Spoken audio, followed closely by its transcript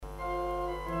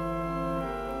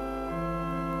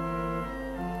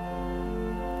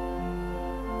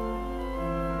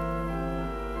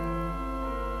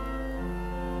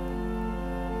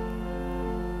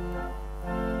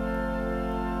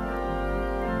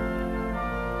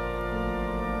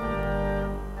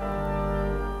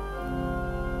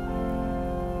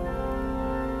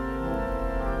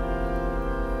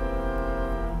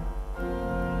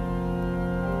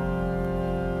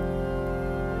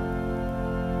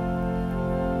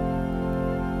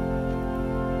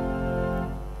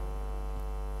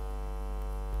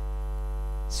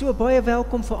So baie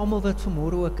welkom vir almal wat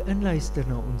vanmôre ook inluister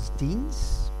na ons diens.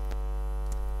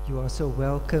 You are so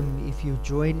welcome if you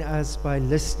join us by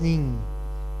listening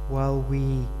while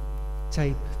we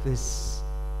tape this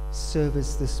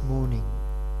service this morning.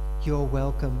 You are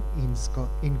welcome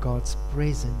in God's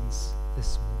presence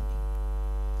this morning.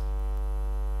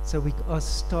 So we are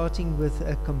starting with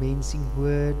a commencing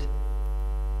word.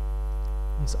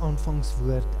 Ons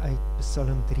aanvangswoord uit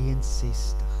Psalm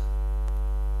 63.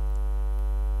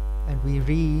 And we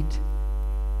read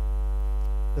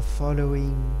the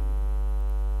following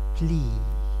plea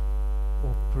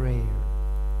or prayer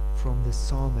from the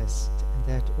psalmist, and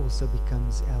that also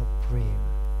becomes our prayer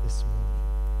this morning.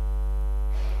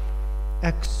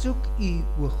 Ek soek U,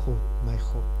 o God, my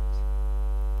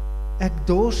God. Ek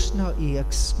dors na U,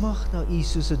 ek smag na U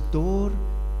soos in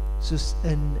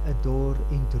 'n dor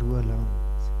en droë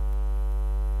land,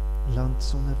 'n land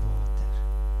sonder water.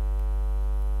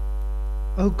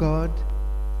 O God,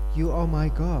 You are my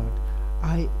God.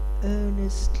 I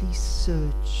earnestly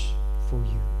search for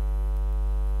You.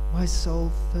 My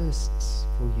soul thirsts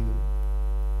for You.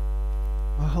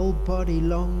 My whole body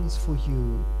longs for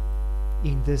You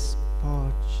in this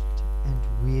parched and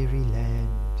weary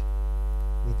land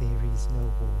where there is no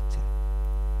water.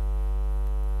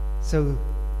 So,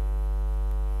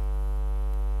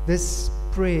 this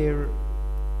prayer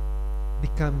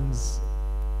becomes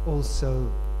also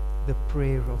the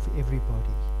prayer of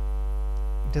everybody.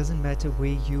 It doesn't matter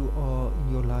where you are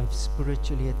in your life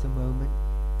spiritually at the moment.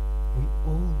 We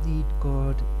all need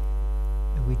God,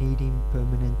 and we need Him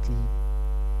permanently,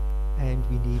 and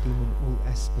we need Him in all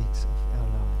aspects of our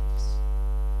lives.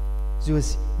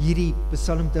 Soos hierdie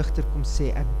psalmdigter kom sê,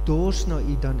 ek dors na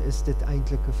U, dan is dit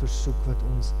eintlik 'n versoek wat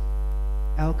ons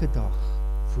elke dag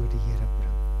voor die Here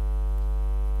bring.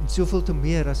 En soveel te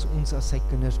meer as ons as sy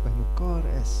kinders bymekaar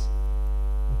is,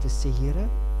 om te sê, Here,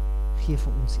 gee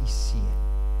vir ons U seën.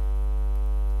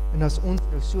 En as ons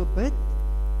nou so bid,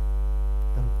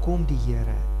 dan kom die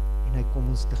Here en Hy kom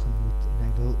ons tegemoet en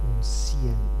Hy wil ons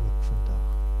seën ook vandag.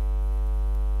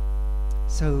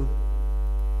 So,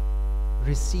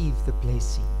 receive the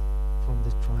blessing from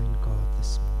the Triune God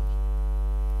this morning.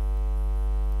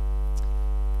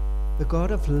 The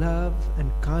God of love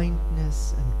and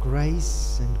kindness and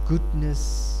grace and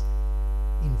goodness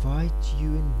invite you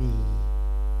and me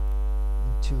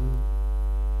into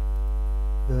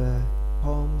the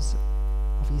palms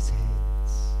of His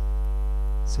hands,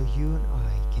 so you and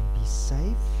I can be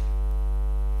safe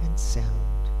and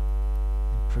sound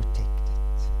and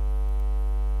protected.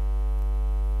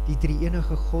 Die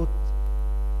drie-enige God,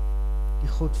 die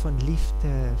God van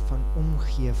liefde, van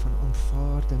omgee, van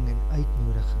aanvaarding en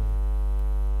uitnodiging,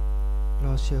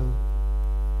 plaas jou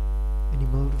in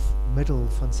die middel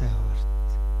van sy hart.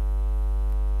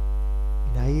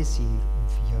 En Hy is hier om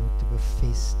vir jou te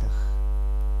bevestig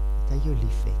dat Hy jou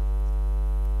lief het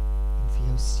en vir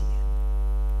jou seën.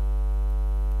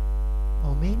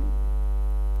 Amen.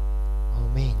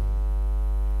 Amen.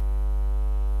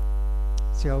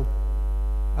 So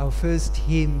our first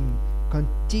hymn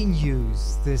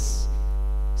continues this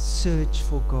search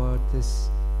for God, this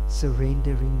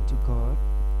surrendering to God.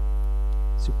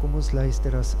 So kom ons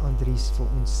luister as Andries vir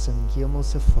ons sing.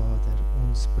 Hemelse Vader,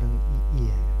 ons bring U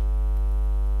eer.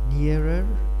 Nearer,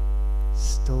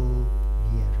 still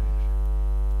nearer.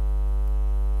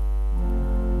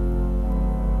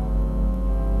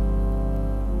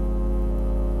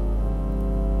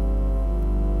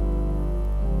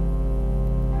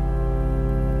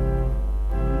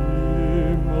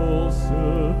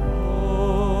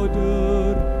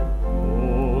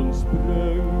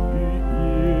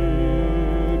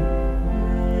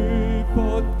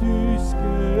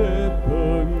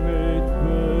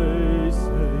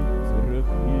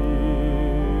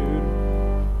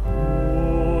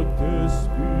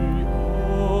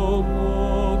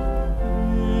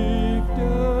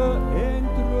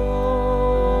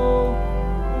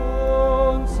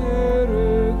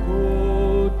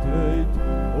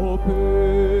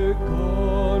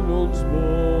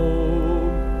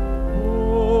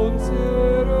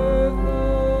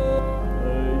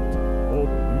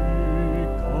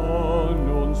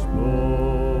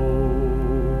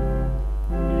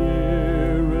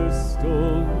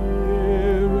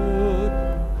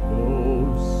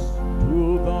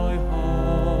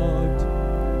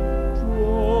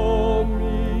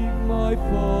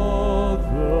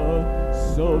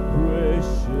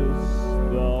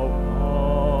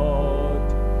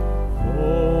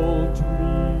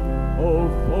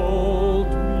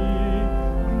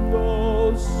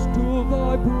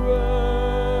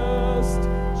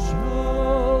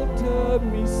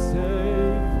 Me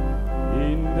safe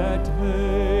in that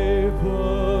haze.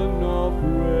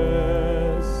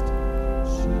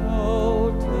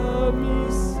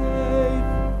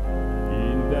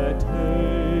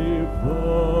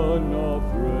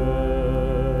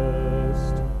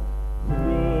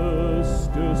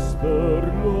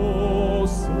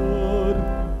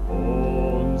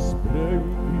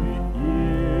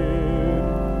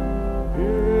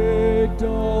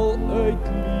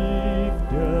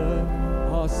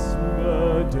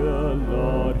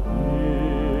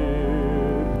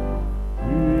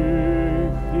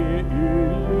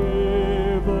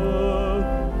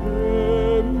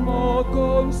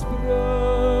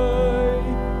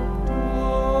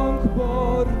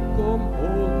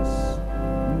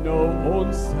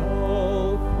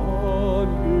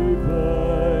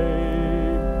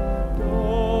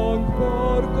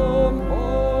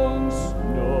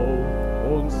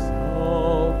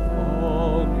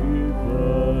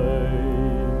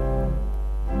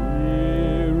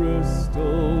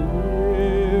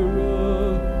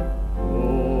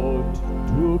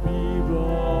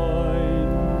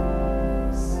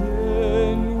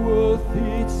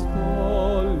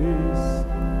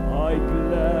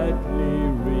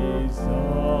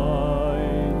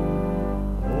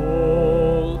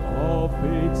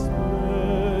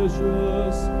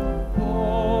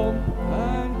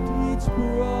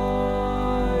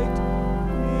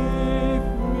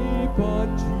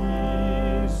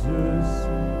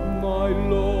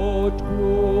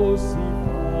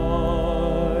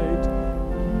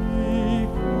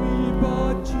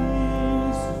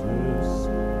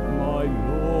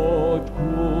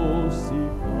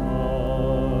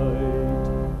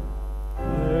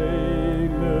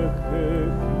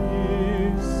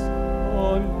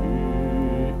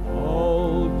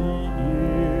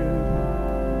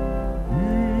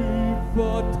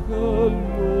 wat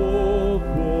gelowiges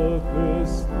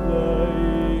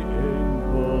lei en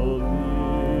wil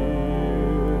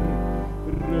leer.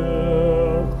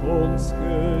 Rig ons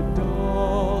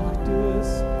gedagtes,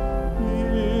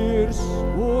 heers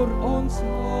oor ons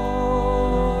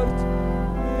hart,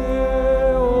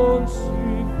 gee ons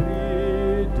die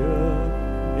vrede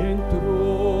en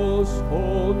troos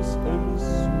ons in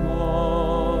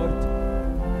smart.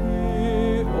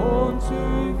 Gee ons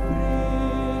die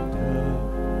vrede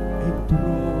en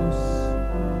troos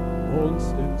ons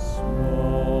in smart.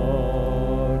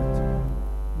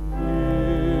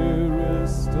 Nearer,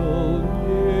 still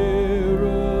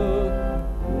nearer,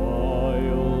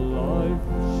 while life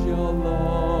shall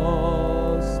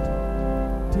last,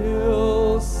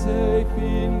 till safe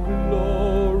in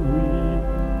glory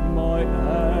my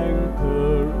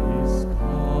anchor is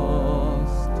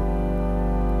cast.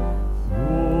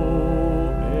 Through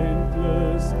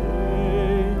endless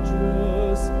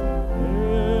ages,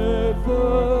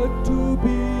 ever to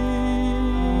be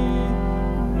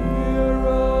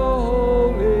nearer,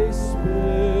 Holy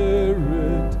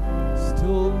Spirit,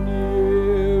 still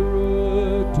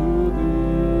nearer to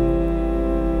Thee.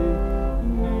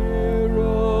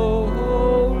 Nearer,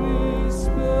 Holy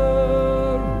Spirit,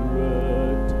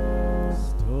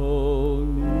 still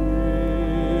nearer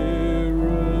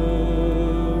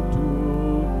to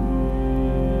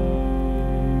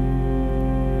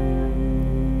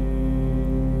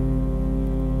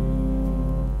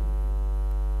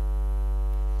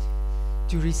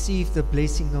To receive the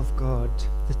blessing of God,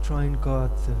 the triune God,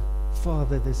 the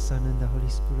Father, the Son, and the Holy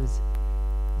Spirit, is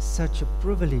such a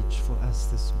privilege for us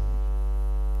this morning.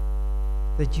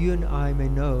 That you and I may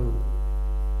know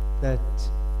that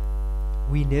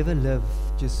we never live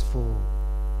just for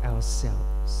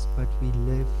ourselves, but we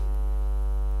live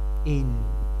in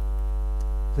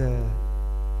the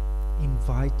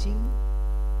inviting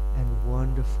and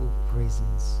wonderful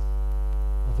presence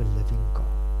of a living God.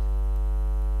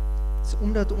 Dis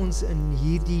omdat ons in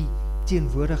hierdie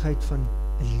teenwoordigheid van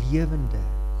 'n lewende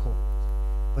God,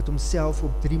 wat homself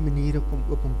op 3 maniere kom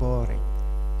openbaar het,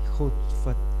 die God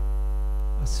wat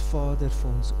as Vader vir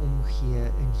ons omgee,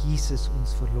 in Jesus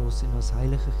ons verlos en as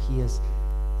Heilige Gees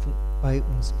by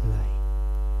ons bly.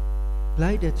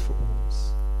 Bly dit vir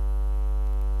ons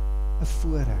 'n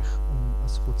voorreg om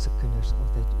as God se kinders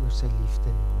altyd oor sy liefde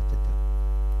na te dink.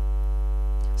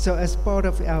 So as part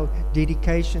of our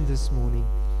dedication this morning,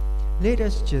 let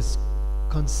us just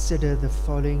consider the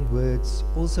following words,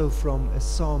 also from a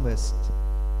psalmist,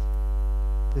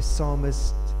 the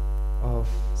psalmist of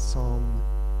Psalm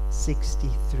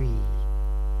 63.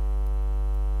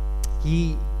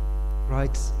 He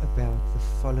writes about the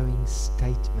following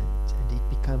statement, and it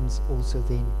becomes also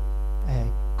then a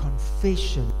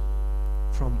confession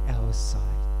from our side.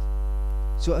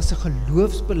 So as 'n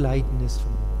geloofsbelijdenis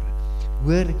vanmôre,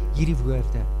 hoor hierdie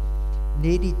woorde,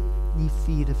 net die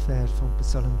 4de vers van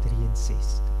Psalm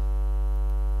 63.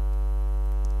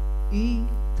 U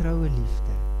troue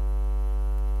liefde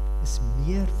is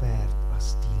meer werd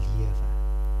as die lewe.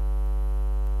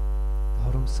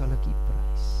 Daarom sal ek u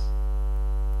prys.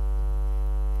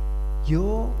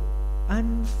 Your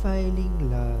unfailing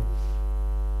love,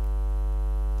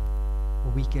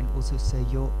 or we can also say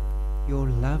your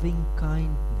loving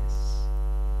kindness,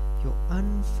 your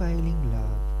unfailing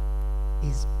love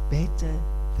is better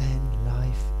than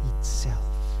life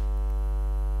itself.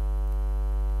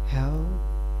 How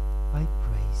I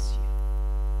praise you.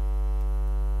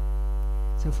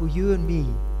 So for you and me,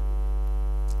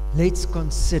 let's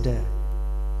consider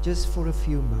just for a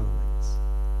few moments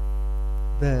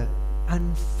the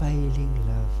unfailing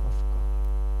love of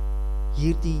God.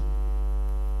 Hierdie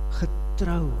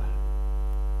getroue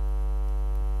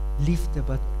liefde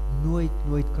wat nooit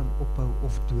kan ophou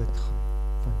of doodgaan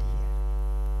van die Here.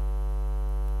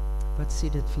 Wat sê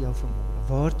dit vir jou vanmôre?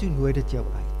 Waartoe nooi dit jou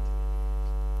uit?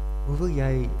 Hoe wil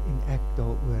jy en ek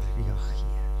daaroor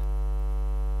reageer?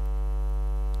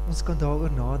 Ons kan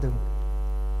daaroor nadink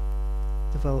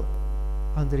terwyl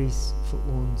Andries vir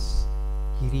ons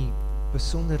hierdie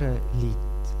besondere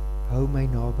lied Hou my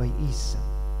naby U sing.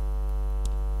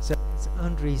 So as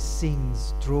Andries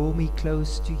sings Draw me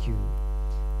close to you,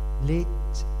 let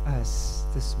us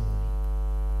this morning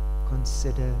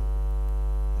consider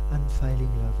the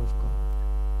unfailing love of God.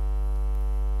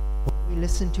 When we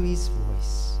listen to His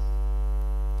voice,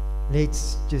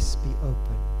 let's just be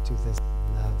open to this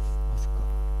love of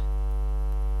God.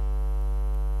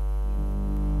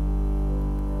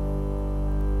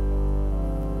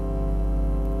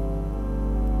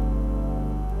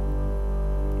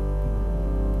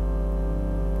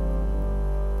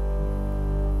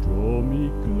 Draw me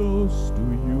close to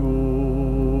you.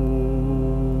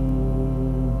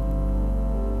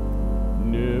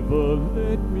 Never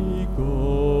let me go.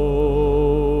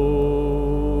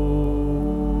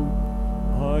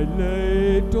 I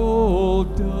lay it all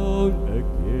down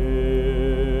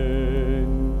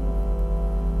again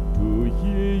to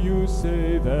hear you say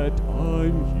that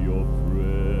I'm your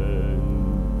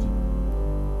friend.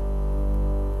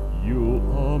 You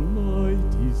are my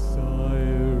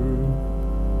desire.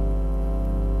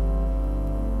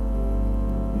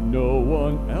 No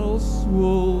one else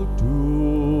will do.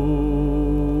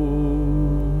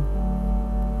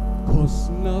 'Cause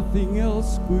nothing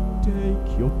else could take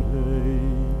your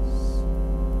place.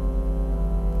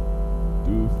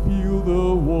 To feel the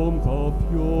warmth of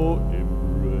your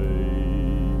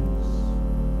embrace.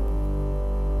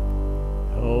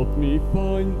 Help me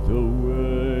find the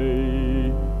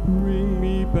way. Bring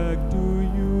me back to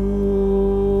you.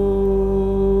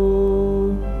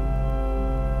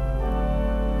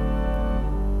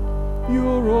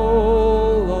 You're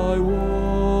all I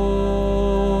want.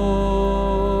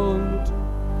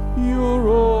 You're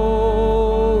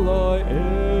all I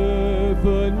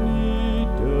ever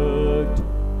needed.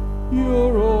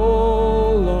 You're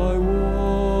all I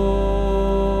want.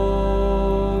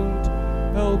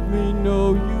 Help me know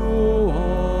you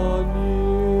are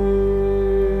near.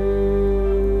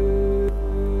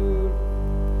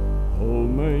 Hou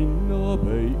my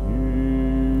naby u.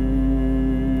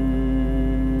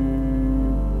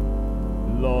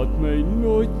 Laat my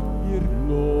nooit weer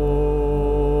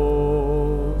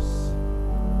los.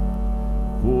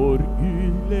 Voor u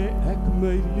lê ek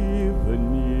my lewe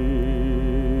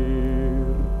neer,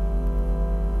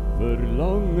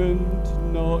 verlangend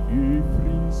na u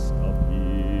vriendskap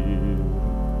hier.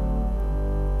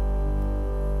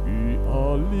 U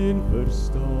alleen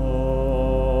verstaan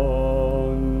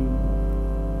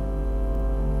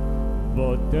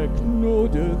wat ek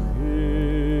nodig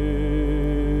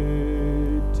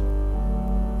het.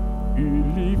 U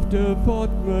liefde wat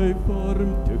my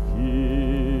warmte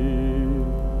gee.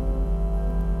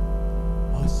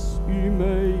 As u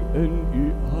my in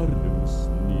u arms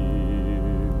neem,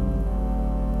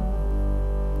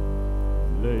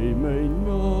 lei my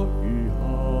na u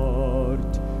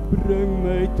hart, bring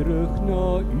my terug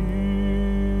na u.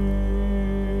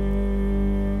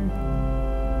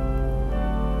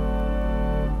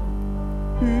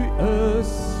 U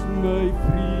is my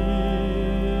vriend.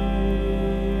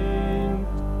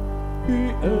 U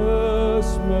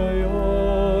is my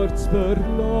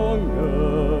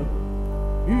hartsverlange.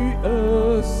 U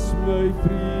is my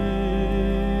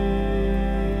vriend.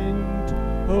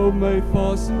 Hou my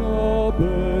vas naby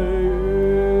u.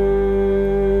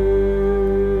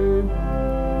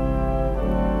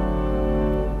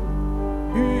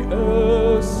 U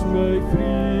is my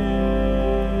vriend.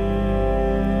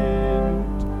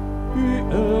 U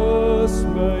is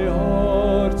my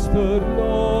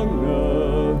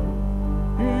hartsverlange.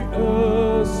 U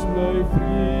is my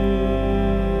vriend.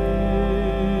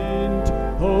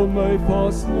 Hou my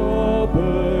vas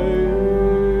naby u.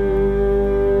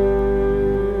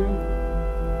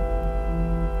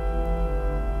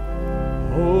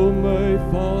 Hou my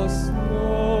vas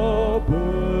naby u.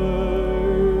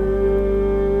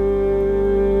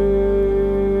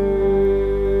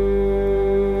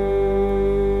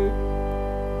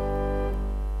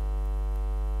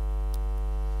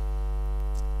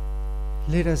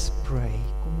 Let us pray.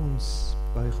 Kom ons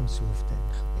buig ons hoofde in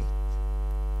gebed.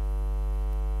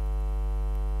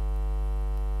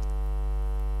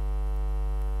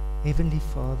 Heavenly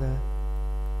Father,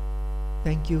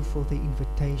 thank you for the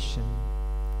invitation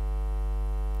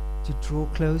to draw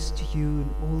close to you in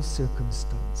all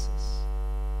circumstances.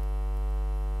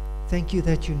 Thank you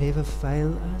that you never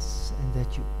fail us and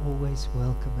that you always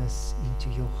welcome us into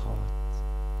your heart.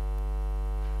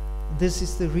 This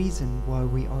is the reason why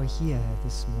we are here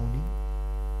this morning.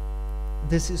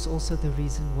 This is also the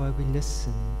reason why we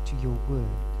listen to your word.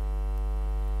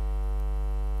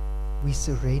 We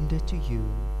surrender to you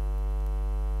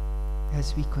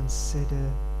as we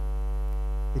consider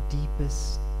the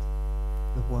deepest,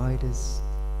 the widest,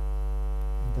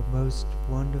 and the most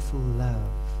wonderful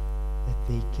love that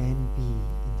there can be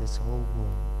in this whole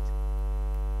world.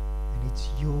 And it's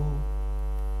your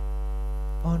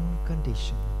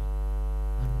unconditional,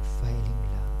 unfailing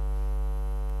love.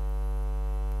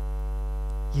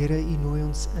 Here, u nooi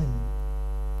ons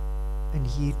in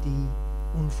hierdie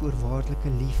onvoorwaardelike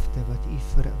liefde wat u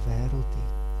vir 'n wêreld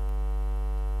het.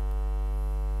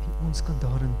 En ons kan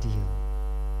daarin deel.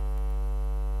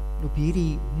 En op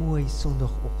hierdie mooi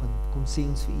Sondagoggend kom sê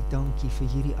ons vir u dankie vir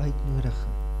hierdie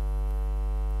uitnodiging.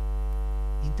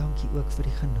 En dankie ook vir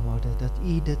die genade dat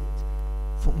U dit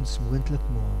vir ons moontlik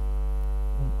maak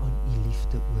om aan U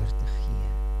liefde oor te gee.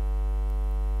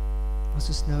 As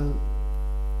ons nou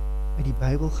uit die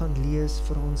Bybel gaan lees,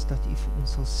 vir ons dat U vir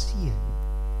ons sal seën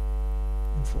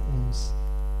en vir ons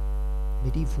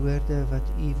met die woorde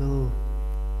wat U wil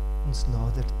ons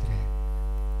nader trek,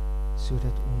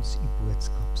 sodat ons U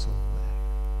boodskap sal hoor.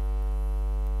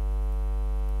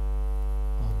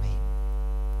 Amen.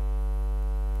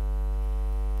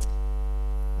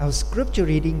 Our scripture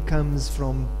reading comes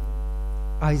from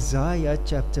Isaiah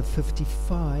chapter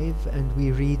 55, and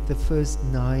we read the first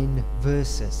 9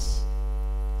 verses.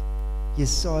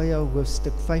 Jesaja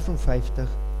hoofstuk 55,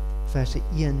 verse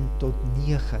 1 tot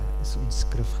 9 is ons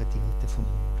skrifgedeelte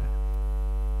vanmôre.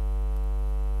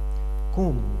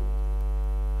 Kom,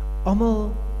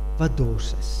 almal wat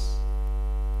dors is,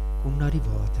 kom na die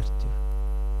water toe.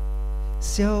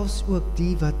 Selfs ook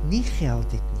die wat nie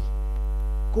geld het nie.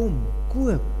 Kom,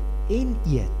 koop en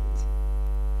eet.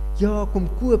 Ja, kom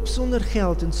koop sonder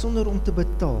geld en sonder om te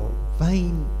betaal,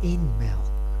 wyn en melk.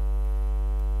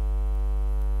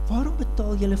 Waarom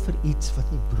betaal julle vir iets wat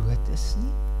nie brood is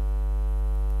nie?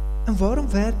 En waarom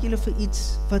werk julle vir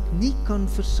iets wat nie kan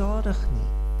versadig nie?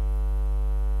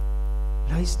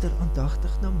 Luister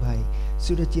aandagtig na my,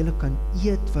 sodat julle kan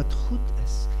eet wat goed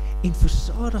is en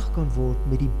versadig kan word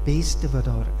met die beste wat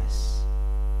daar is.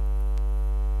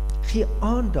 Gee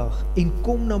aandag en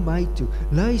kom na my toe,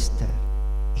 luister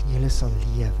en julle sal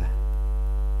lewe.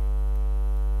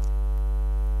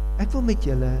 Ek wil met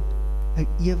julle 'n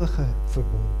ewige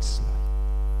verbond sluit.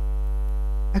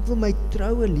 Ek wil my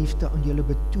troue liefde aan julle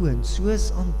betoon,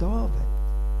 soos aan Dawid.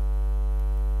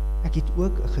 Ek het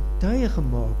ook 'n getuie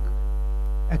gemaak.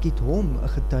 Ek het hom 'n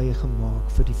getuie gemaak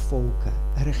vir die volke,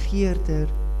 'n regeerder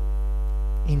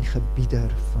en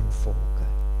gebieder van volke.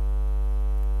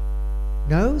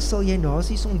 Nou sal jy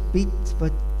nasies ontbied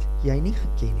wat jy nie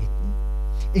geken het nie.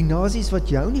 En nasies wat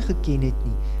jou nie geken het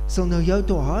nie, sal nou jou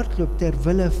toe hardloop ter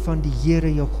wille van die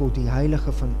Here jou God, die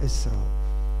Heilige van Israel,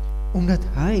 omdat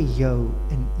hy jou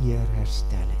in eer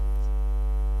herstel het.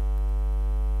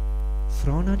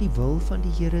 Vra na die wil van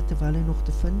die Here terwyl hy nog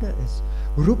te vinde is.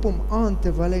 Roep hom aan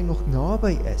terwyl hy nog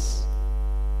naby is.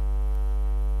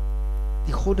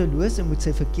 Die goddelose moet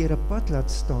sy verkeerde pad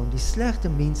laat staan, die slegte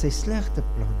mens sy slegte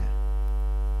planne.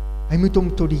 Hy moet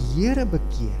hom tot die Here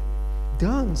bekeer,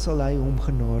 dan sal hy hom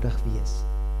genadig wees.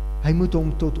 Hy moet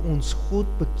hom tot ons God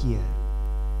bekeer.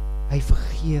 Hy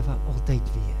vergewe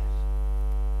altyd weer.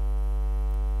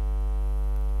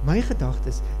 My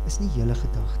gedagtes is nie julle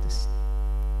gedagtes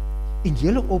nie, en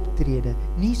julle optrede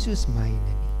nie soos myne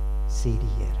nie, sê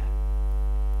die Here.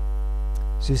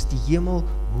 Soos die hemel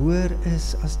hoër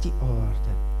is as die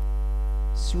aarde,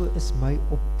 so is my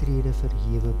optrede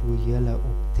verhewe bo julle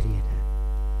optrede.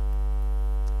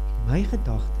 En my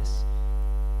gedagtes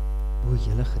bo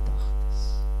julle gedagtes.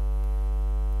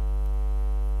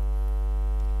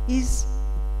 Is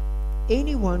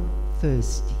anyone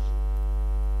thirsty?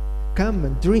 Come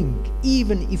and drink,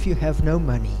 even if you have no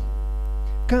money.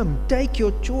 Come, take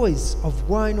your choice of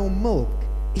wine or milk.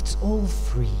 It's all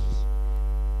free.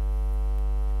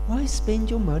 Why spend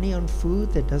your money on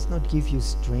food that does not give you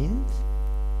strength?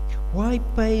 Why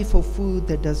pay for food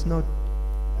that does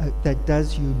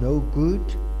you no good?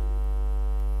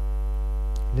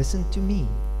 Listen to me,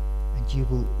 and you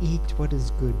will eat what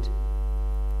is good.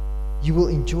 You will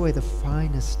enjoy the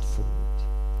finest food.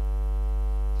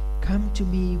 Come to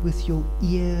me with your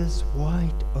ears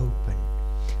wide open.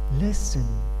 Listen,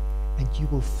 and you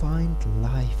will find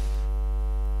life.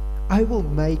 I will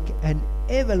make an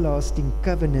everlasting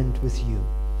covenant with you.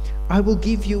 I will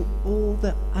give you all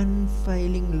the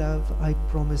unfailing love I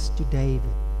promised to David.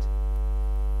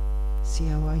 See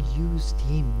how I used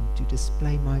him to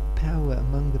display my power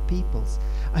among the peoples.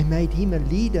 I made him a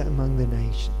leader among the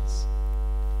nations.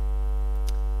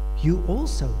 You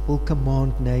also will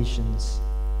command nations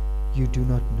you do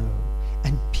not know,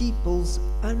 and peoples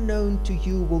unknown to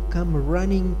you will come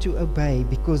running to obey,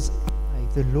 because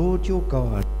I, the Lord your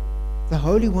God, the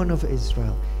Holy One of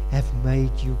Israel, have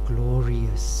made you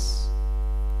glorious.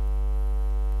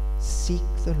 Seek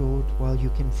the Lord while you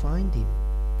can find him.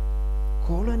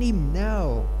 Call on him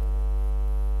now,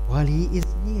 while he is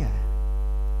near.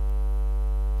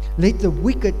 Let the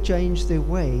wicked change their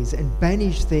ways and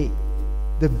banish the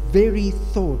very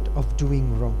thought of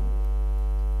doing wrong.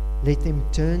 Let them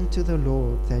turn to the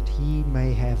Lord, that he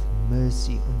may have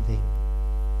mercy on them.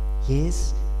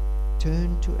 Yes,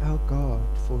 turn to our God,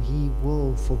 for he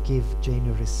will forgive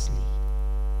generously.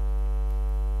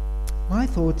 My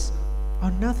thoughts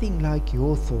are nothing like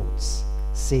your thoughts,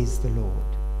 says the Lord.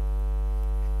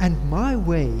 And my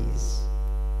ways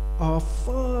are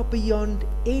far beyond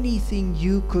anything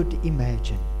you could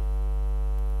imagine.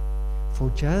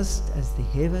 For just as the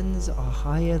heavens are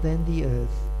higher than the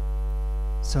earth,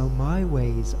 so my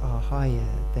ways are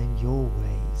higher than your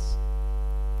ways,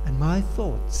 and my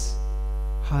thoughts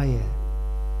higher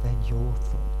than your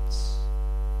thoughts.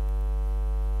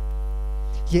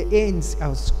 Here ends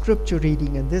our scripture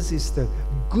reading, and this is the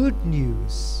good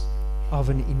news of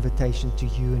an invitation to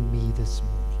you and me this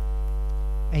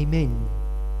morning. Amen.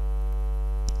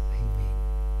 Amen.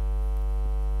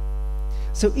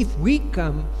 So if we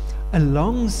come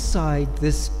alongside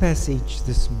this passage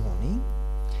this morning,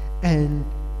 and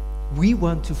we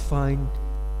want to find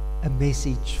a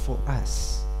message for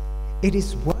us, it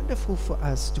is wonderful for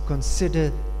us to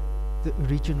consider the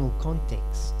original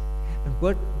context. And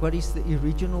what is the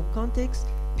original context?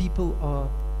 People are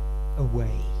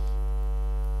away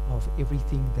of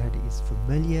everything that is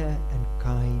familiar and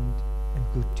kind and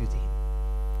good to them.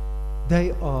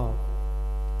 They are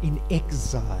in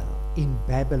exile in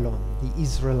Babylon, the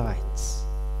Israelites.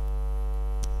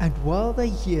 And while they're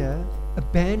here,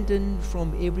 abandoned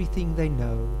from everything they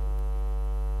know,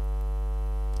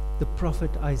 the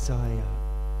prophet Isaiah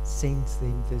sends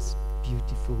them this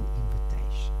beautiful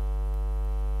invitation.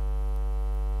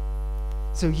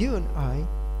 So you and I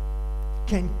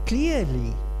can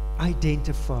clearly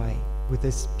identify with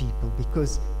this people,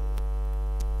 because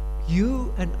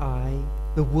you and I,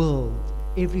 the world,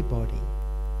 everybody,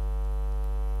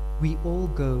 we all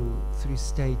go through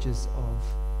stages of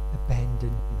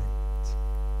abandonment,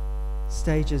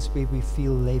 stages where we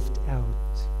feel left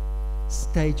out,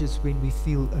 stages when we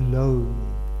feel alone,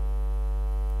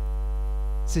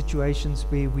 situations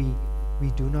where we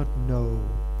do not know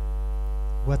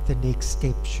what the next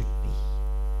step should be.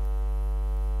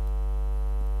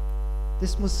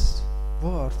 Dis mos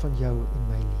waar van jou in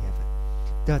my lewe,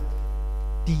 dat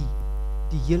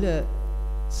die hele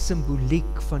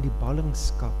simboliek van die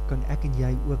ballingskap kan ek en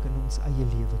jy ook in ons eie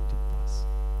lewe toepas.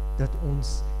 Dat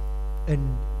ons in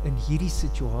hierdie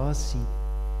situasie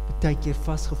baie keer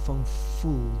vasgevang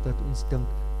voel, dat ons dink,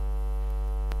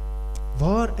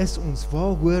 waar is ons,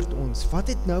 waar hoort ons, wat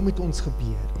het nou met ons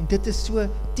gebeur? En dit is so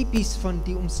typies van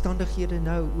die omstandighede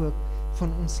nou ook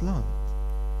van ons land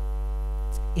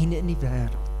en in die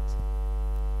wêreld.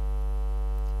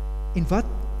 En wat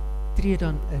tree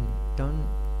dan in?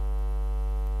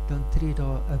 Dan tree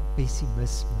daar 'n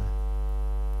pessimisme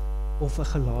of 'n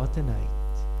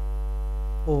gelatenheid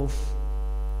of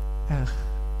ek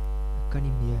kan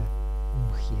nie meer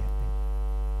omgee nie.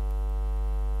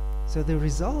 So the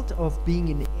result of being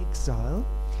in exile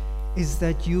is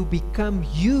that you become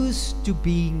used to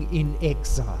being in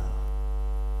exile.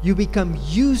 You become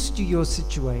used to your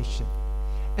situation.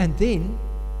 And then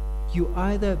you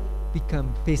either become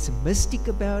pessimistic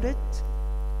about it,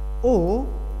 or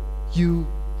you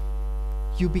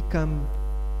become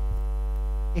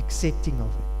accepting of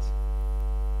it.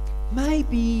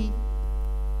 Maybe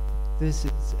this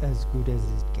is as good as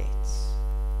it gets.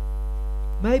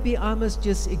 Maybe I must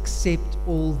just accept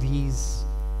all these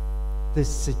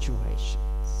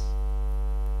situations.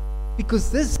 Because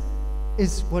this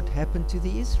is what happened to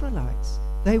the Israelites.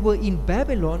 They were in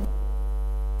Babylon.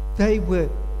 They were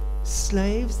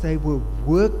slaves. They were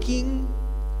working.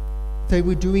 They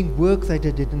were doing work that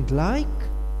they didn't like,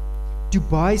 to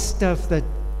buy stuff that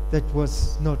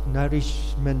was not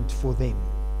nourishment for them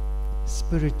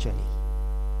spiritually.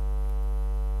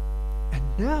 And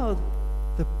now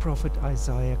the prophet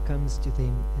Isaiah comes to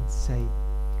them and say,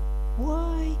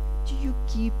 why do you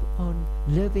keep on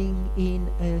living in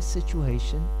a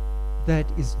situation that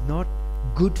is not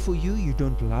good for you? You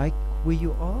don't like where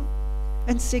you are.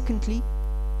 And secondly,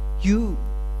 you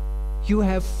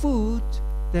have food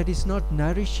that is not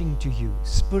nourishing to you,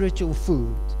 spiritual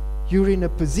food. You're in a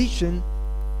position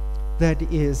that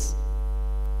is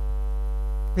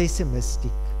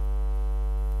pessimistic,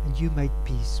 and you made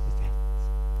peace with that.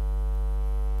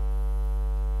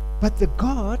 But the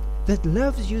God that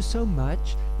loves you so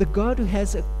much, the God who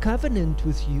has a covenant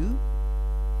with you,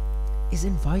 is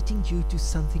inviting you to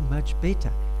something much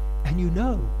better. And you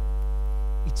know,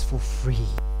 it's for free.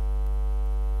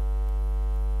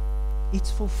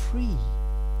 It's for free,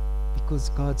 because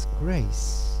God's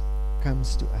grace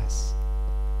comes to us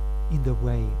in the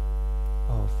way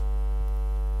of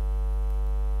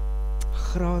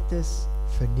gratis,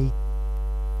 verniet,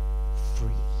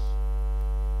 free.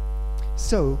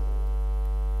 So,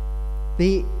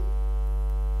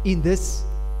 in this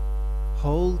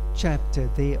whole chapter,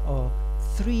 there are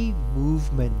 3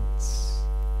 movements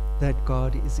that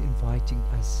God is inviting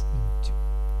us into.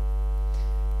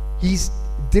 Hier's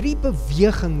 3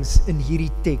 bewegings in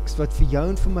hierdie teks wat vir jou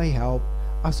en vir my help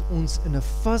as ons in 'n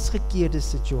vasgekeerde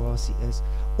situasie is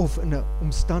of in 'n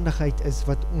omstandigheid is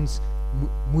wat ons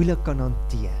moeilik kan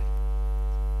hanteer.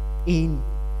 En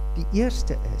die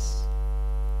eerste is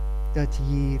dat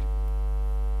hier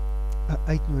 'n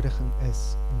uitnodiging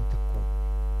is om te kom.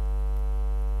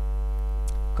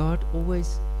 God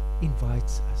always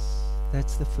invites us.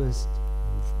 That's the first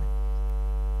movement.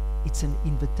 It's an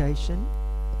invitation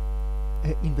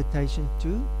to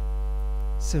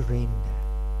surrender.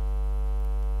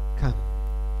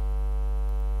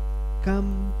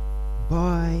 Come,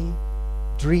 buy,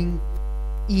 drink,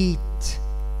 eat.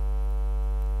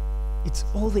 It's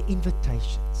all the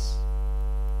invitations.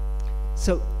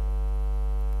 So,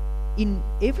 in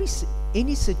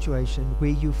any situation where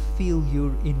you feel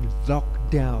you're in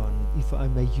lockdown, if I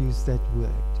may use that word,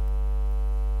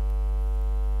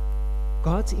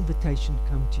 God's invitation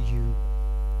come to you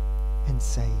and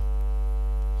say,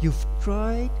 you've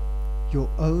tried your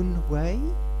own way,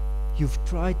 you've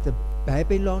tried the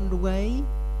Babylon way,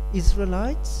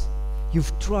 Israelites,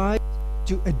 you've tried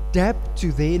to adapt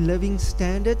to their living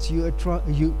standards, you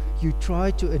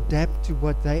try to adapt to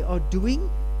what they are doing,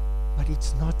 but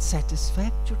it's not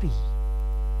satisfactory.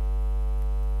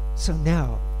 So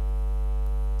now,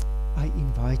 I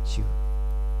invite you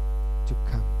to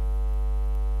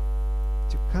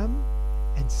come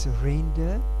and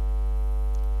surrender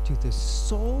to the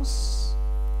source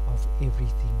of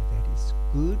everything that is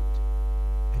good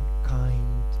and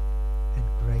kind and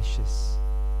gracious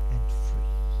and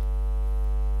free.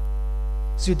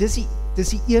 So dis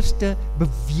die eerste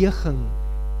beweging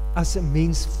as 'n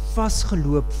mens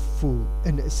vasgeloop voel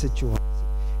in 'n situasie,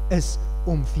 is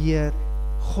om weer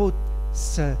God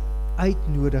se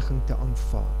uitnodiging te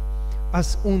aanvaar.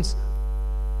 As ons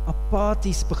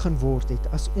apaties begin word het,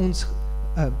 as ons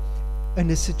in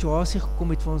 'n situasie gekom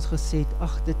het waar ons gesê het,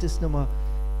 ag, dit is nou maar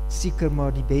seker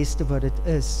maar die beste wat dit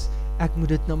is, ek moet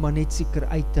dit nou maar net seker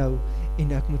uithou,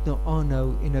 en ek moet nou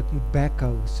aanhou, en ek moet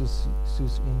backhou, soos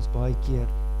ons baie keer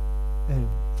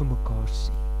vir mekaar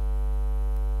sê.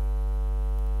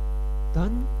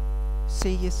 Dan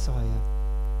sê Jesaja,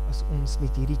 as ons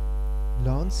met hierdie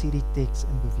teks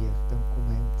in beweeg, dan kom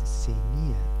hy om te sê,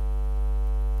 nee,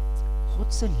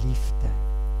 God se liefde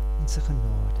en sy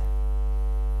genade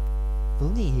wil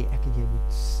nie hê ek en jy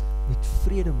moet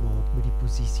vrede maak met die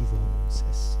posisie waarin ons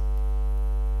is.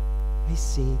 Hy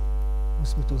sê,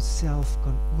 ons moet onsself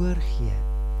kan oorgee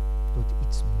tot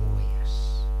iets mooiers.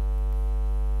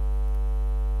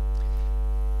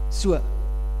 So,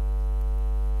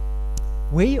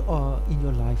 where you are in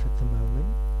your life at the moment,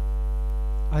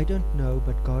 I don't know,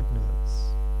 but God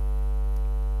knows.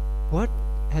 What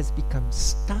has become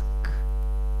stuck,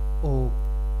 or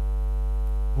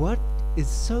what is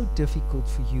so difficult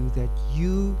for you that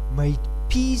you made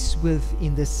peace with,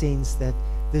 in the sense that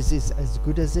this is as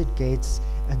good as it gets,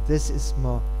 and this is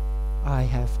more, I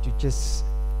have to just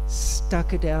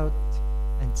stuck it out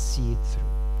and see it through.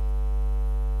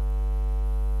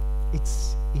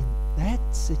 It's in that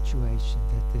situation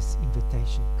that this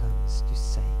invitation comes to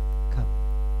say, come,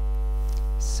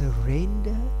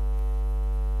 surrender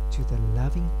to the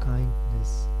loving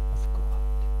kindness of God.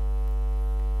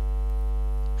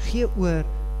 Gee oor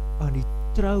aan die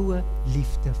troue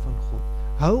liefde van God.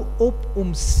 Hou op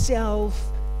om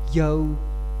self jou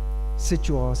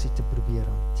situasie te probeer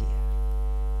hanteer.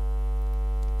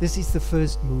 This is the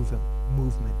first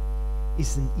movement,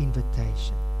 is an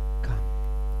invitation. Come.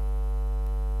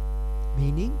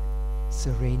 Meaning,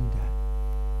 surrender.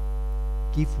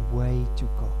 Give way to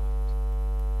God.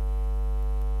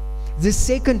 The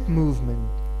second movement,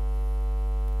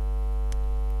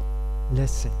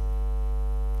 listen.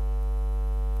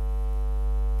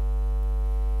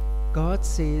 God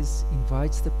says,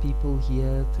 invites the people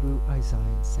here through Isaiah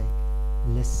and say,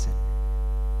 listen.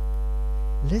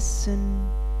 Listen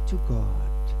to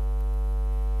God.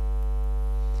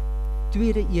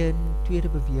 Tweede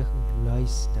beweging,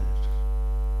 luister.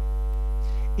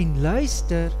 En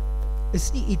luister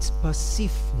is nie iets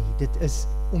passief nie. Dit is,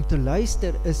 om te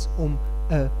luister is om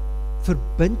 'n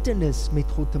verbintenis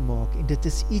met God te maak, en dit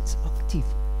is iets aktief.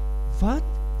 Wat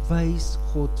wys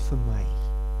God vir my?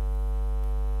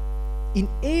 In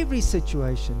every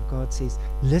situation, God says,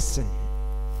 listen.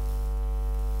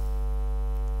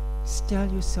 Stel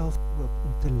jouself oop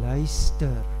om te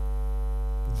luister.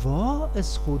 Waar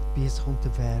is God besig om te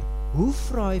werk? Hoe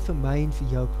vra hy vir my en vir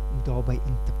jou om daarbey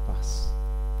in te pas?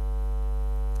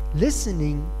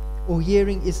 Listening or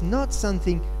hearing is not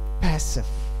something passive.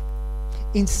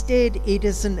 Instead, it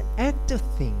is an active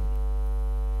thing.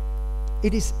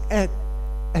 It is an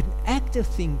active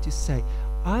thing to say,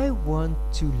 I want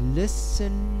to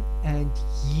listen and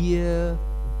hear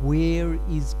where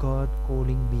is God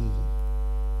calling me?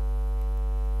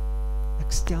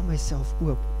 Ek stel myself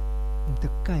oop om te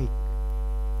kyk,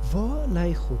 waar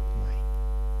lei God my?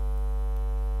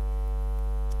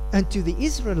 And to the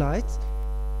Israelites,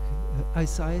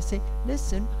 Isaiah said,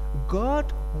 listen,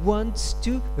 God wants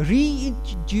to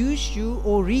reintroduce you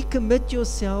or recommit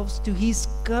yourselves to His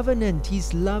covenant,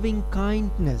 His loving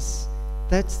kindness.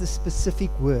 That's the specific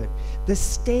word. The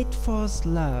steadfast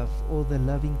love or the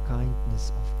loving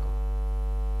kindness of God.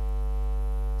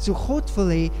 So God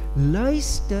wil hê,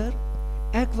 luister,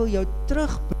 ek wil jou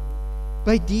terugbring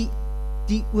by die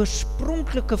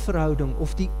oorspronklike verhouding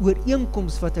of die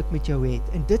ooreenkoms wat ek met jou het.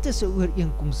 En dit is 'n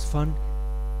ooreenkoms van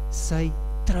sy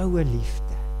troue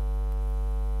liefde.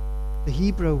 The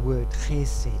Hebrew word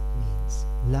chesed means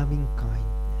loving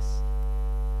kindness,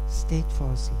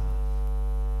 steadfast love,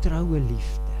 troue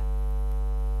liefde,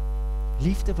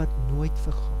 liefde wat nooit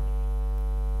vergaan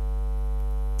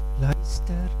nie.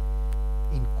 Luister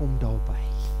en kom daarby.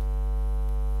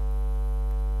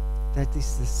 That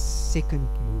is the second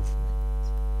movement.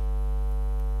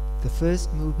 The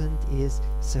first movement is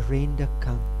surrender,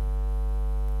 come.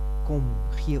 Kom,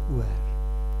 gee oor.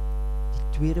 Die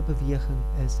tweede beweging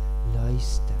is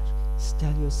luister.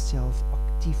 Stel jouself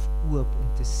aktief oop om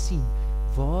te sien,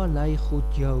 waar lei God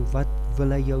jou, wat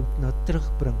wil hy jou na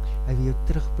terugbring? Hy wil jou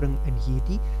terugbring in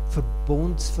hierdie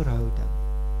verbondsverhouding.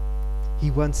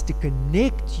 He wants to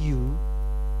connect you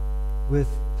with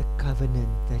the covenant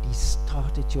that He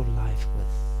started your life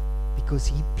with. Because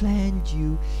He planned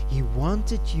you, He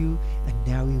wanted you, and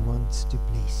now He wants to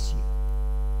bless you.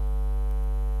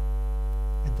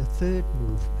 And the third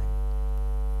movement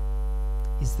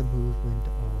is the movement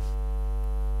of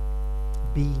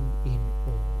being in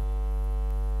awe.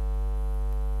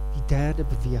 Die derde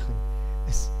beweging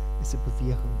is 'n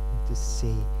beweging om te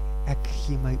sê, ek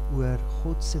gee my oor,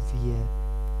 God se weë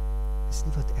is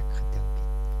nie wat ek gedink het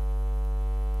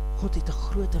nie. God het 'n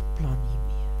groter plan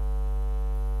hiermee.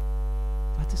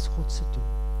 Wat is God se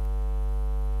doel?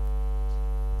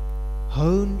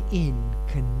 Hone in,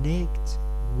 connect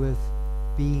with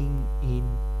being in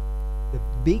the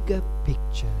bigger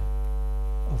picture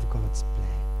of God's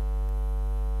plan.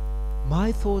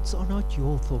 My thoughts are not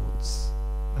your thoughts,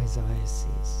 Isaiah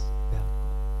says about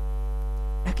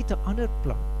God. Ek het 'n ander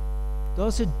plan.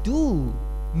 Daar's 'n doel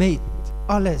met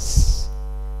alles.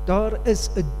 Daar is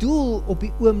 'n doel op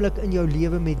die oomblik in jou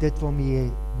lewe met dit waarmee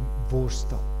jy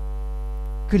worstel.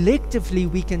 Collectively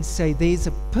we can say there's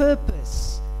a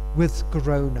purpose with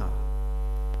Corona.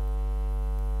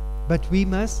 But we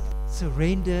must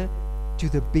surrender to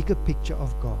the bigger picture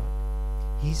of God.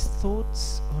 His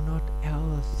thoughts are not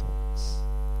our thoughts.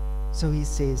 So He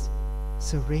says,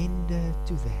 surrender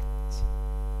to that.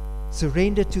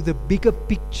 Surrender to the bigger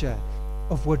picture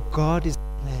of what God is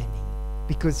planning,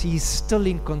 because He is still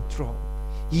in control.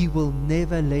 He will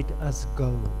never let us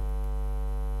go.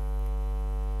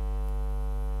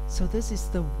 So this is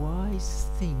the wise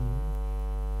thing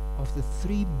of the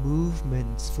three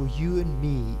movements for you and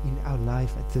me in our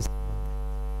life at this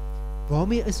moment.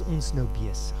 Waarmee is ons nou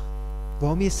besig?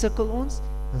 Waarmee sukkel ons?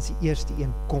 Dan is die eerste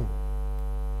een kom.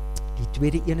 Die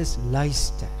tweede een is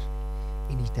luister.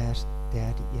 En die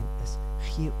derde een is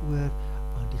gee oor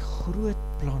aan die groot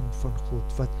plan van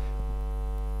God, wat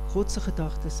God se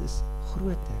gedagtes is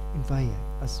groter en wyer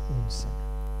as ons.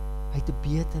 Hy het 'n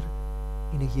beter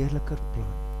en 'n heerliker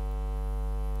plan.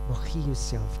 Maar gee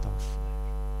jouself daarvoor.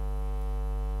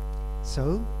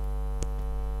 So,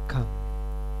 come.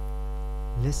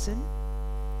 Listen.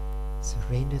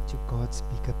 Surrender to God's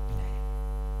bigger plan.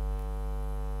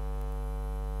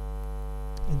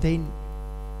 And then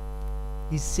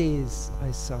He says,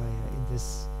 Isaiah, in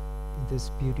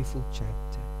this beautiful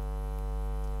chapter,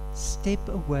 step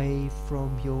away from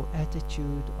your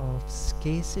attitude of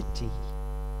scarcity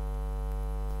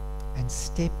and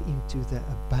step into the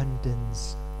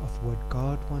abundance of what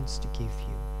God wants to give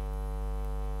you.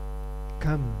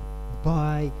 Come,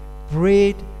 buy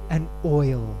bread and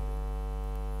oil.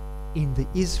 In the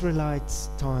Israelites'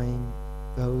 time,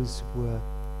 those were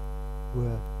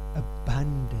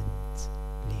abundant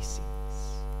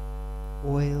blessings.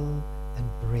 Oil and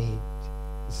bread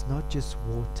is not just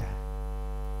water.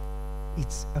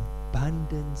 It's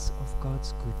abundance of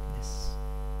God's goodness.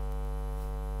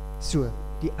 So,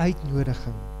 die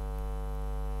uitnodiging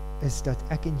is dat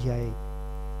ek en jy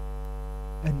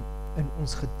in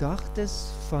ons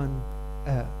gedagtes van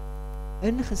 'n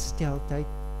ingesteldheid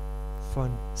van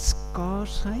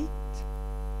skaarsheid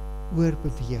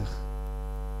oorbeweeg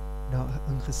na 'n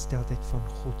ingesteldheid van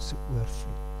God se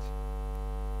oorvloed.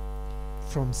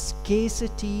 From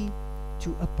scarcity to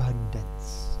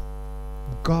abundance.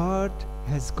 God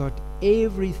has got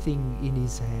everything in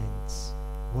his hands.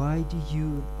 Why do you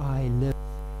and I live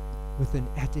with an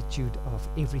attitude of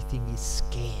everything is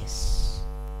scarce?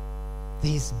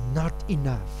 There's not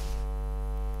enough.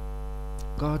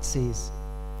 God says,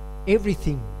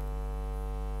 everything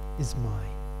is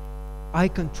mine. I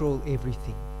control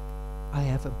everything. I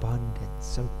have abundance.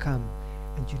 So come.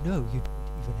 And you don't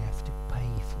even have to pay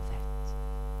for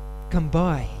that.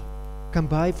 Come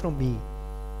buy from me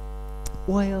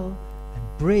oil and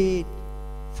bread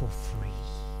for free.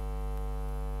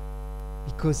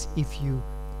 Because if you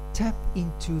tap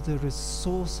into the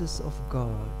resources of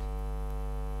God,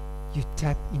 you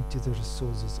tap into the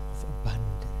resources of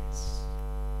abundance.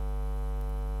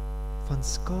 Van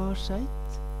skaarsheid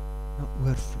na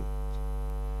oorvloed.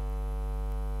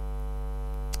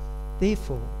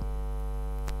 Therefore,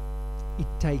 it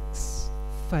takes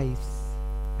faith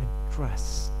and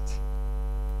trust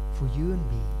for you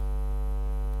and me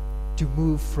to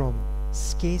move from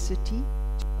scarcity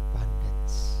to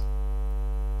abundance.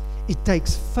 It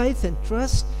takes faith and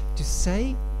trust to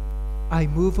say, I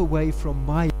move away from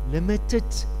my limited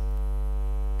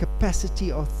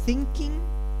capacity of thinking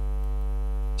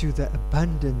to the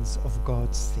abundance of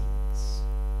God's things.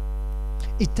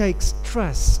 It takes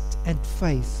trust and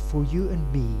faith for you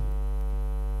and me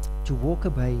to walk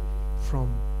away from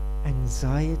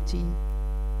anxiety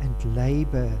and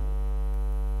labor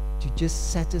to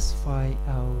just satisfy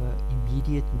our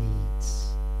immediate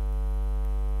needs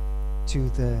to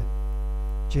the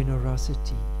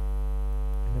generosity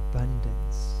and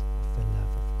abundance of the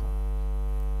love of God.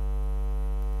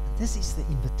 And this is the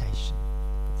invitation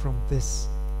from this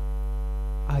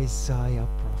Isaiah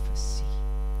prophecy.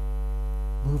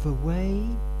 Move away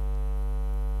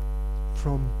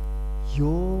from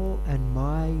your and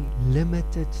my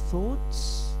limited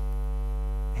thoughts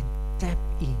and tap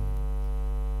in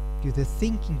to the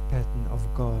thinking pattern of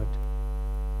God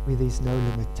where there's no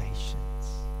limitations,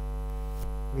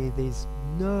 where there's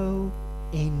no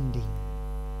ending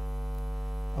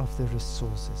of the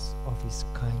resources of His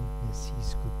kindness,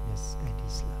 His goodness and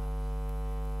His love.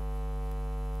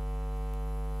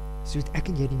 So het ek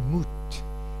en jy die moed,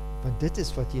 want dit is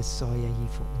wat Jesaja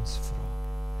hier vir ons vra,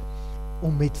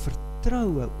 om met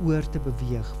vertroue oor te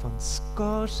beweeg van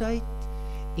skaarsheid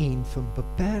en van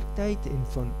beperktheid en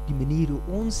van die manier hoe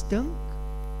ons dink,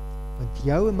 want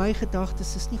jou en my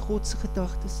gedagtes is nie God se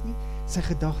gedagtes nie, sy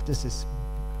gedagtes is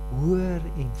hoër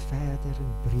en verder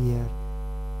en breër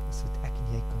as wat ek en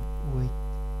jy kan ooit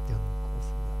dink of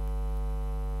hoop.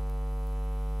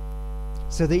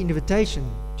 So the invitation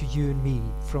to you and me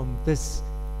from this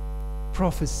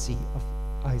prophecy of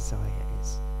Isaiah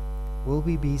is, will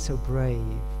we be so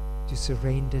brave to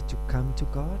surrender to come to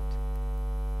God?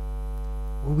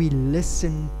 Will we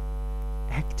listen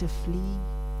actively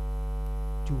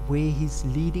to where He's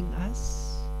leading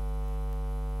us?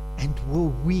 And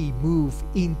will we move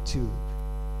into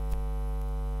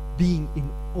being in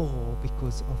awe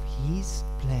because of His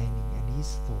planning and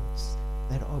His thoughts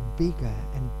that are bigger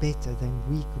and better than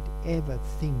we could ever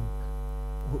think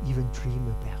or even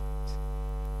dream about?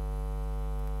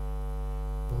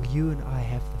 Will you and I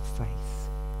have the faith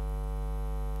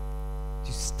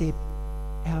to step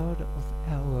out of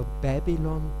our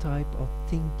Babylon type of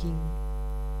thinking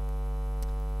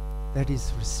that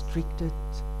is restricted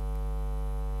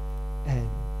and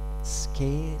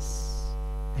scarce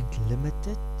and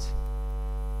limited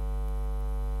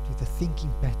to the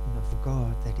thinking pattern of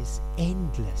God that is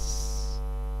endless,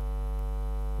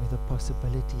 where the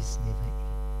possibilities never end?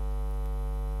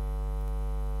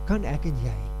 Kan ek en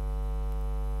jy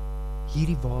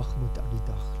hierdie waagmoed aan die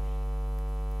dag lê?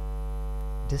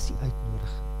 Dis die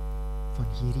uitnodiging van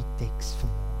hierdie teks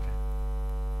vanmôre.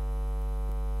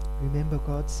 Remember,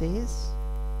 God says,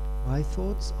 my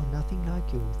thoughts are nothing like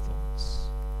your thoughts.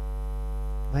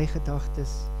 My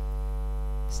gedagtes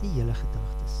is nie julle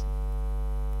gedagtes nie.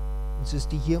 En soos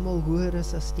die hemel hoër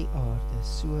is as die aarde,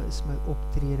 so is my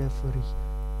optrede vir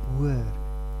hoër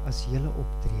as julle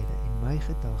optrede en my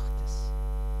gedagtes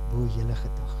bo julle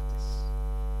gedagtes.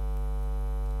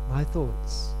 My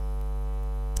thoughts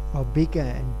are bigger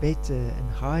and better and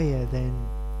higher than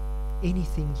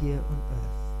anything here on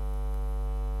earth.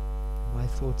 My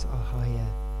thoughts are higher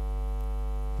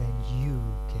than you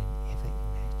can ever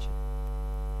imagine.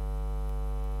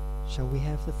 Shall we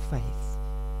have the faith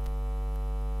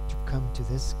to come to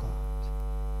this God,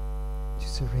 to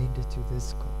surrender to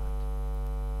this God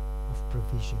of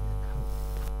provision and hope?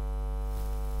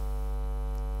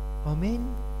 Amen.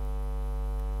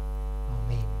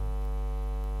 Amen.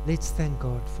 Let's thank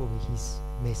God for His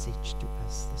message to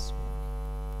us this morning.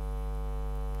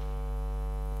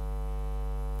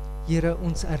 Here,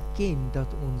 ons erken dat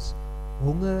ons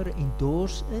honger en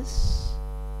dors is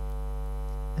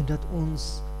en dat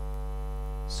ons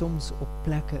soms op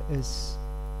plekke is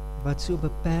wat so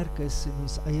beperk is in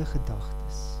ons eie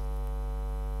gedagtes.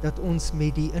 Dat ons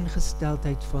met die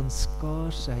ingesteldheid van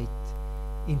skaarsheid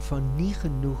en van nie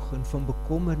genoeg en van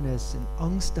bekommernis en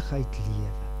angstigheid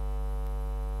lewe.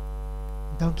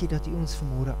 Dankie dat U ons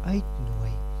vanmôre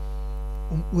uitnooi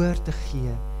om oor te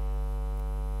gee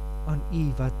aan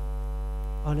U wat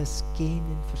alles ken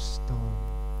en verstaan,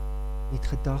 met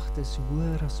gedagtes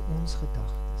hoër as ons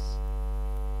gedagtes,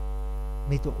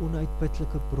 met 'n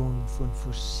onuitputlike bron van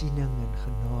voorsiening en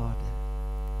genade,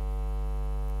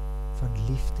 van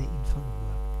liefde en van hoop.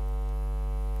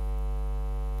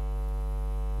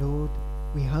 Lord,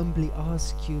 we humbly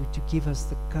ask You to give us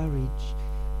the courage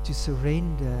to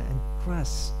surrender and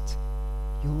trust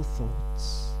Your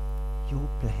thoughts, Your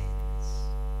plans.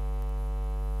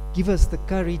 Give us the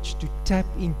courage to tap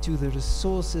into the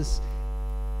resources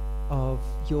of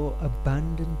Your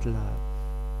abundant love.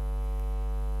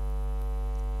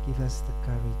 Give us the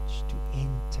courage to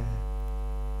enter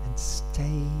and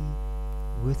stay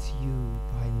with You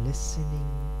by listening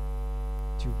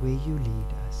to where You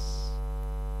lead us.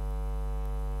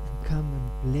 And come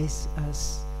and bless us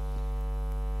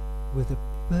with a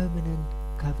permanent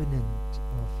covenant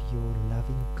of Your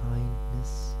loving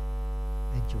kindness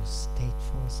and Your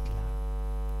steadfast love.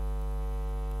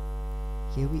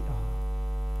 Here we are,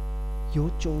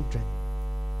 Your children,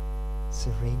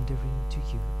 surrendering to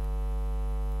You.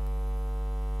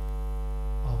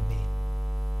 Amen.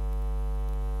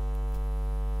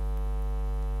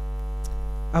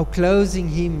 Our closing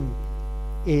hymn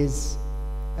is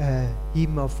a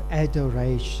hymn of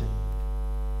adoration.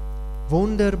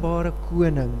 Wonderbare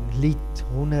Koning, lied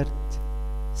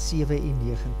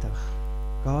 197.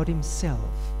 God Himself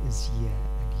is here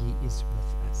and He is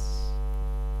with us.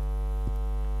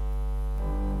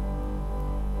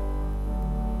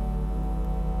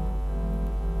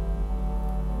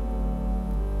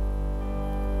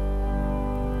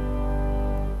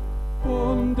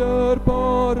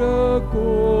 Wonderbare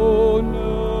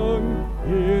Koning,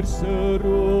 Heerser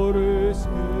oor U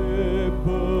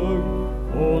skepping,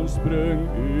 ons bring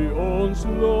U ons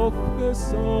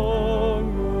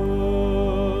lofgesange.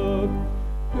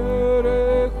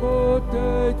 Here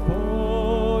Godheid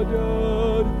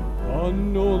Vader,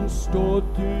 aan ons tot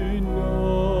U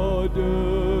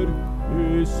nader,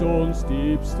 is ons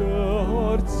diepste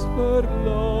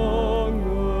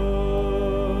hartsverlange.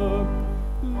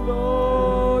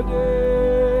 Laat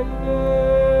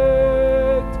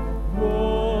net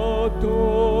wat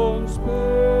ons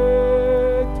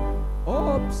bid,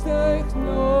 opstyg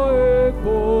na U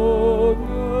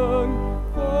koning,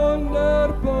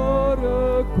 wonderbare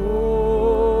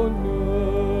koning.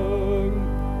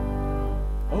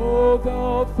 O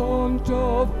thou fount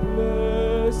of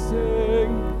blessing,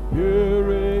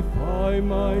 purify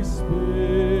my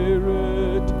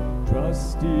spirit,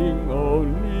 trusting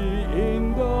only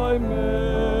in Thy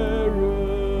merit.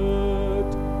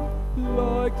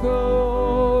 Like the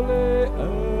holy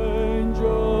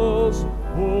angels,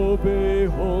 who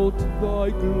behold Thy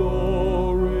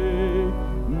glory,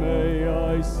 may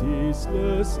I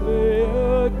ceaselessly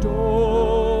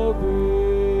adore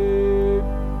Thee.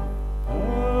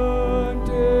 And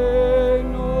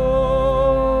in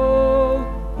all,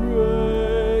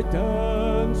 great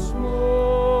and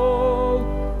small,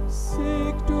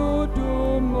 seek to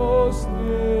do most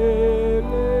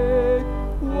nearly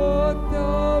what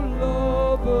Thou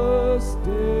lovest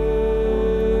dearly.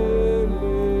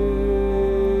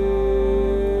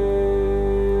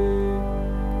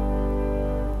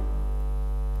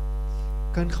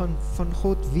 Kan gaan van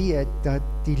God weet dat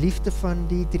die liefde van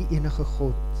die drie-enige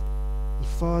God, die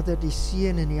Vader, die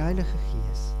Seun en die Heilige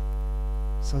Gees,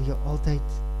 sal jou altyd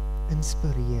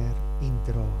inspireer en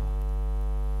dra.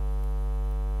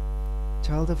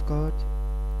 Child of God,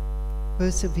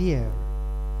 persevere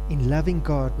in loving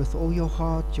God with all your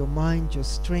heart, your mind, your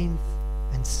strength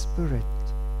and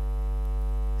spirit,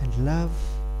 and love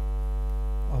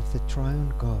of the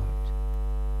triune God,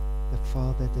 the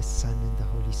Father, the Son, and the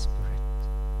Holy Spirit.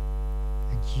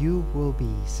 And you will be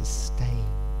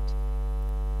sustained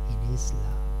in His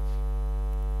love.